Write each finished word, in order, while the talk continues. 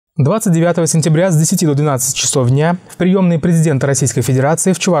29 сентября с 10 до 12 часов дня в приемной Президента Российской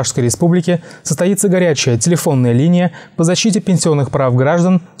Федерации в Чувашской Республике состоится горячая телефонная линия по защите пенсионных прав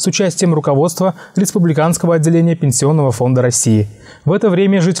граждан с участием руководства республиканского отделения Пенсионного фонда России. В это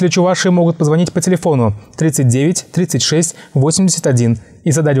время жители Чувашии могут позвонить по телефону 39 36 81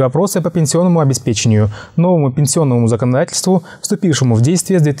 и задать вопросы по пенсионному обеспечению, новому пенсионному законодательству, вступившему в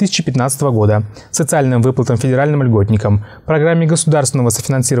действие с 2015 года, социальным выплатам федеральным льготникам, программе государственного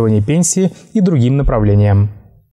софинансирования пенсии и другим направлениям.